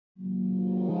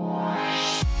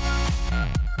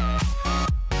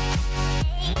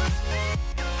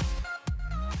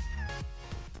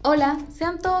Hola,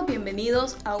 sean todos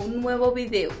bienvenidos a un nuevo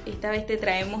video. Esta vez te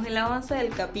traemos el avance del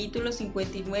capítulo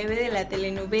 59 de la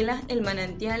telenovela El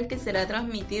Manantial, que será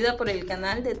transmitida por el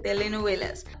canal de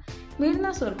Tlnovelas.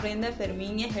 Mirna sorprende a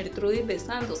Fermín y a Gertrudis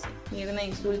besándose. Mirna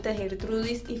insulta a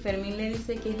Gertrudis y Fermín le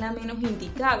dice que es la menos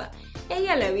indicada.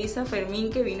 Ella le avisa a Fermín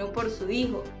que vino por su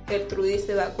hijo. Gertrudis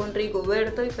se va con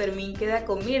Rigoberto y Fermín queda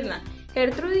con Mirna.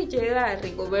 Gertrudis llega a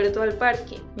Rigoberto al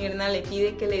parque. Mirna le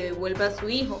pide que le devuelva a su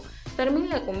hijo. Fermín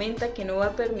le comenta que no va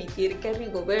a permitir que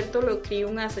Rigoberto lo críe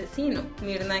un asesino.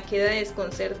 Mirna queda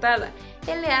desconcertada.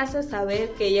 Él le hace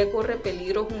saber que ella corre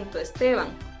peligro junto a Esteban.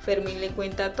 Fermín le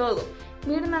cuenta todo.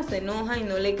 Mirna se enoja y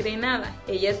no le cree nada.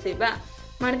 Ella se va.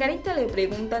 Margarita le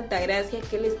pregunta a Altagracia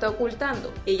qué le está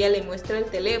ocultando. Ella le muestra el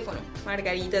teléfono.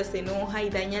 Margarita se enoja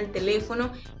y daña el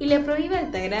teléfono y le prohíbe a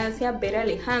Altagracia ver a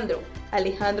Alejandro.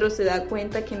 Alejandro se da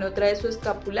cuenta que no trae su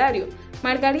escapulario.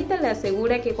 Margarita le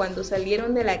asegura que cuando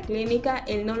salieron de la clínica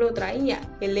él no lo traía.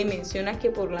 Él le menciona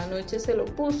que por la noche se lo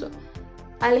puso.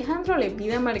 Alejandro le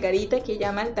pide a Margarita que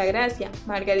llame a Altagracia.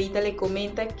 Margarita le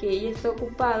comenta que ella está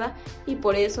ocupada y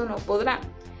por eso no podrá,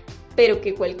 pero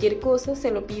que cualquier cosa se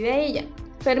lo pide a ella.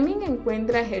 Fermín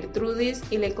encuentra a Gertrudis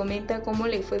y le comenta cómo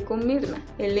le fue con Mirna.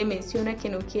 Él le menciona que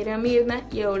no quiere a Mirna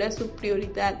y ahora su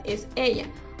prioridad es ella.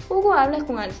 Hugo habla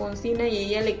con Alfonsina y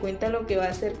ella le cuenta lo que va a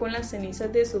hacer con las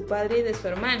cenizas de su padre y de su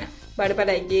hermana.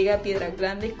 Bárbara llega a Piedras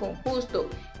Grandes con Justo.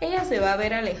 Ella se va a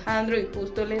ver a Alejandro y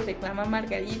Justo le reclama a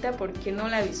Margarita por qué no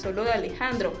le avisó lo de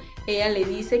Alejandro. Ella le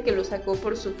dice que lo sacó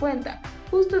por su cuenta.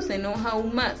 Justo se enoja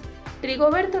aún más.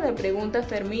 Rigoberto le pregunta a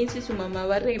Fermín si su mamá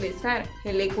va a regresar.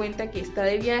 Él le cuenta que está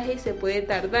de viaje y se puede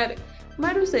tardar.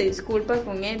 Maru se disculpa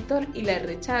con Héctor y la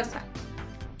rechaza.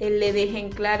 Él le deja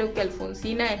en claro que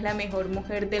Alfonsina es la mejor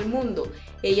mujer del mundo.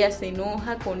 Ella se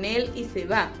enoja con él y se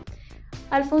va.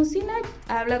 Alfonsina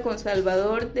habla con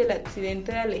Salvador del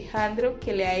accidente de Alejandro,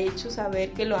 que le ha hecho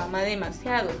saber que lo ama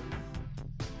demasiado.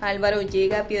 Álvaro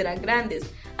llega a Piedras Grandes.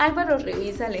 Álvaro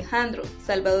revisa a Alejandro.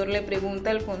 Salvador le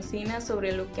pregunta a Alfonsina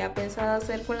sobre lo que ha pensado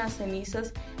hacer con las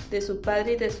cenizas de su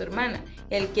padre y de su hermana.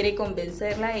 Él quiere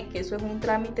convencerla de que eso es un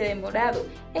trámite demorado.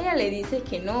 Ella le dice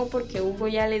que no porque Hugo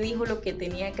ya le dijo lo que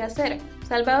tenía que hacer.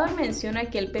 Salvador menciona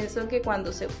que él pensó que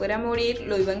cuando se fuera a morir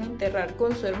lo iban a enterrar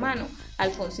con su hermano.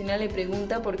 Alfonsina le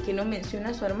pregunta por qué no menciona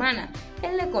a su hermana.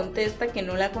 Él le contesta que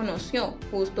no la conoció.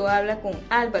 Justo habla con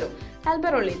Álvaro.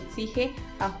 Álvaro le exige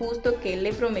a Justo que él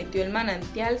le prometió el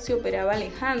manantial si operaba a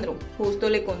Alejandro. Justo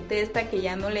le contesta que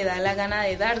ya no le da la gana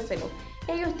de dárselo.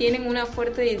 Ellos tienen una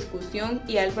fuerte discusión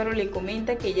y Álvaro le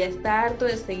comenta que ya está harto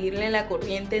de seguirle la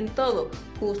corriente en todo.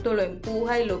 Justo lo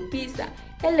empuja y lo pisa.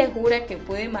 Él le jura que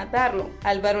puede matarlo.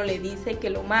 Álvaro le dice que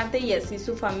lo mate y así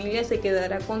su familia se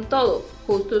quedará con todo.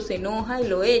 Justo se enoja y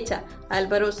lo echa.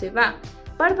 Álvaro se va.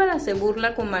 Bárbara se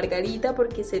burla con Margarita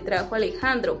porque se trajo a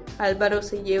Alejandro. Álvaro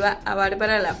se lleva a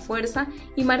Bárbara a la fuerza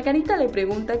y Margarita le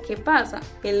pregunta qué pasa.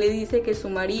 Él le dice que su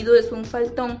marido es un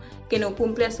faltón que no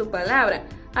cumple a su palabra.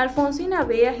 Alfonsina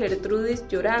ve a Gertrudis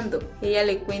llorando. Ella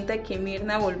le cuenta que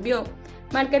Mirna volvió.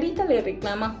 Margarita le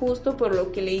reclama Justo por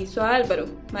lo que le hizo a Álvaro.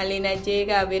 Malena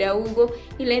llega a ver a Hugo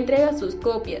y le entrega sus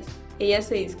copias. Ella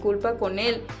se disculpa con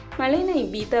él. Malena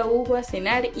invita a Hugo a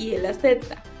cenar y él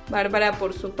acepta. Bárbara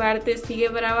por su parte sigue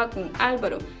brava con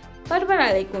Álvaro.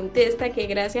 Bárbara le contesta que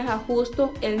gracias a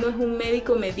Justo él no es un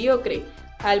médico mediocre.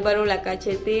 Álvaro la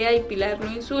cachetea y Pilar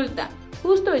lo insulta.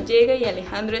 Justo llega y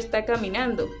Alejandro está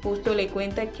caminando. Justo le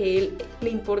cuenta que él le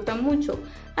importa mucho.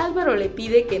 Álvaro le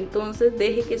pide que entonces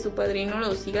deje que su padrino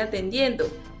lo siga atendiendo.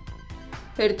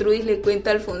 Gertrudis le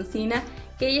cuenta a Alfonsina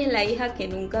que ella es la hija que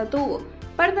nunca tuvo.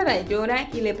 Bárbara llora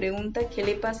y le pregunta qué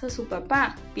le pasa a su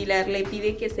papá. Pilar le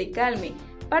pide que se calme.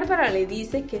 Bárbara le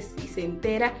dice que si se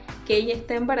entera que ella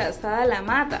está embarazada la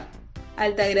mata.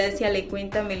 Altagracia le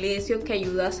cuenta a Melesio que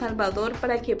ayudó a Salvador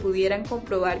para que pudieran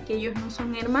comprobar que ellos no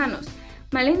son hermanos.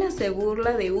 Malena se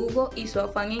burla de Hugo y su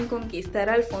afán en conquistar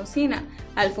a Alfonsina.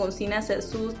 Alfonsina se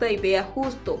asusta y ve a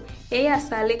Justo. Ella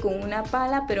sale con una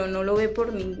pala pero no lo ve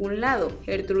por ningún lado.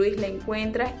 Gertrudis la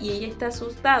encuentra y ella está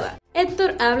asustada.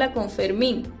 Héctor habla con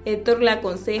Fermín. Héctor le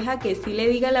aconseja que sí le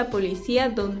diga a la policía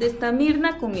dónde está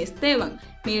Mirna con Esteban.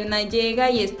 Mirna llega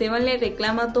y Esteban le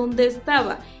reclama dónde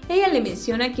estaba. Ella le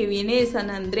menciona que viene de San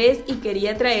Andrés y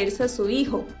quería traerse a su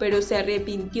hijo, pero se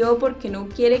arrepintió porque no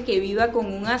quiere que viva con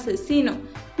un asesino.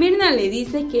 Mirna le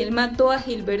dice que él mató a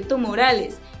Gilberto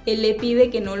Morales. Él le pide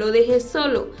que no lo deje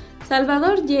solo.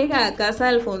 Salvador llega a casa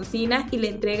de Alfonsina y le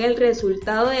entrega el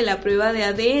resultado de la prueba de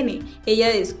ADN. Ella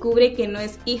descubre que no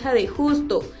es hija de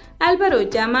Justo. Álvaro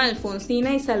llama a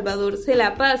Alfonsina y Salvador se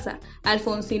la pasa.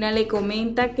 Alfonsina le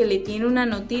comenta que le tiene una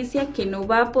noticia que no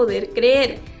va a poder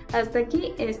creer. Hasta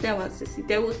aquí este avance. Si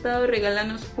te ha gustado,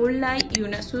 regálanos un like y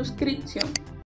una suscripción.